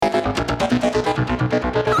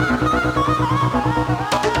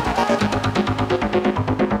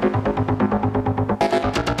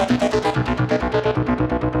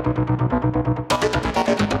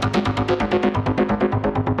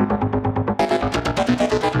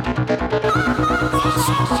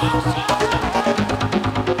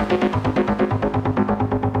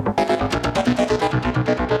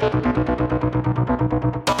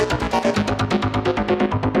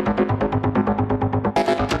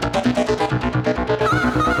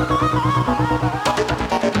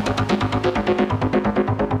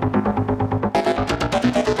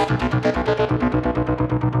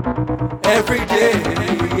Every day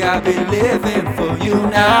I be living for you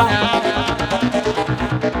now.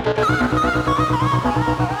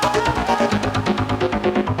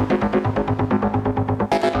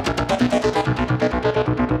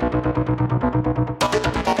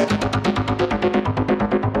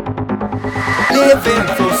 Living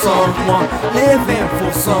for someone, living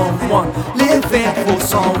for someone, living for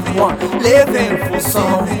someone, living for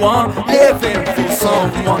someone, living for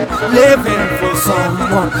someone, living for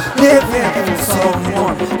someone, living for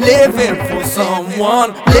someone, living for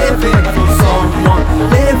someone, living for someone,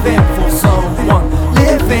 living for someone,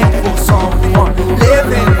 living for someone,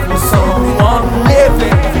 living for someone,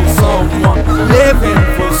 living for someone, living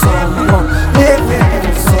for someone, living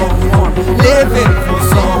for someone, living for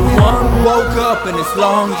someone. Woke up in this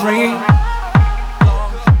long dream,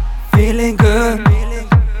 feeling good.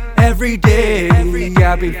 Every day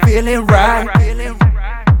I be feeling right,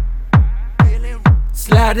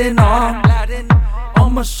 sliding on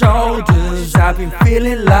my shoulders. I've been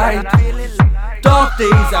feeling light. Dark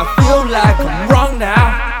days I feel like I'm wrong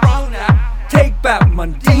now. Take back my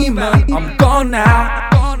demon, I'm gone now.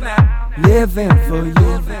 Living for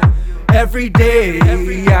you. Every day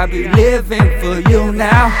I be living for you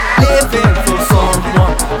now. Living for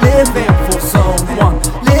someone, living for someone,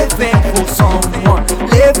 living for someone,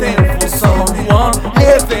 living for someone,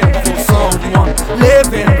 living for someone,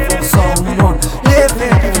 living for someone,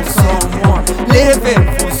 living for someone, living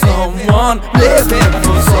for someone, living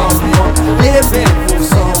for someone, living for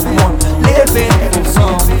someone, living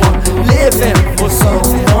for someone, living for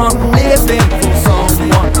someone, living for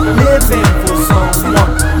someone, living for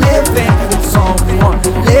someone, living for someone,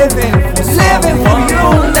 living for you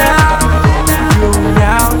now, you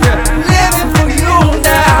now, yeah. Living for you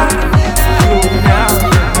now, you now,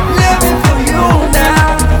 living for you now,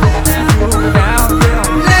 you now, yeah.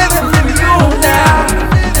 Living for you now,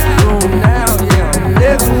 you now, yeah.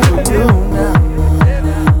 Living for you now.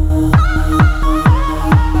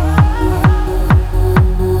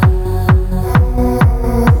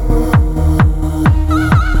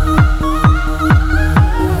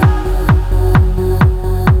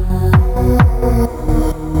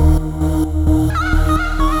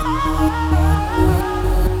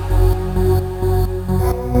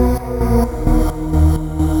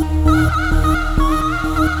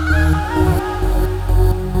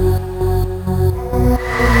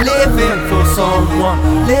 Living for someone,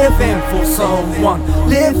 living for someone,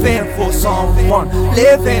 living for someone,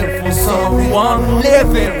 living for someone,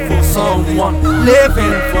 living for someone,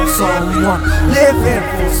 living for someone, living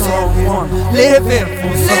for someone, living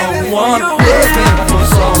for someone, living for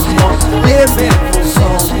someone, living for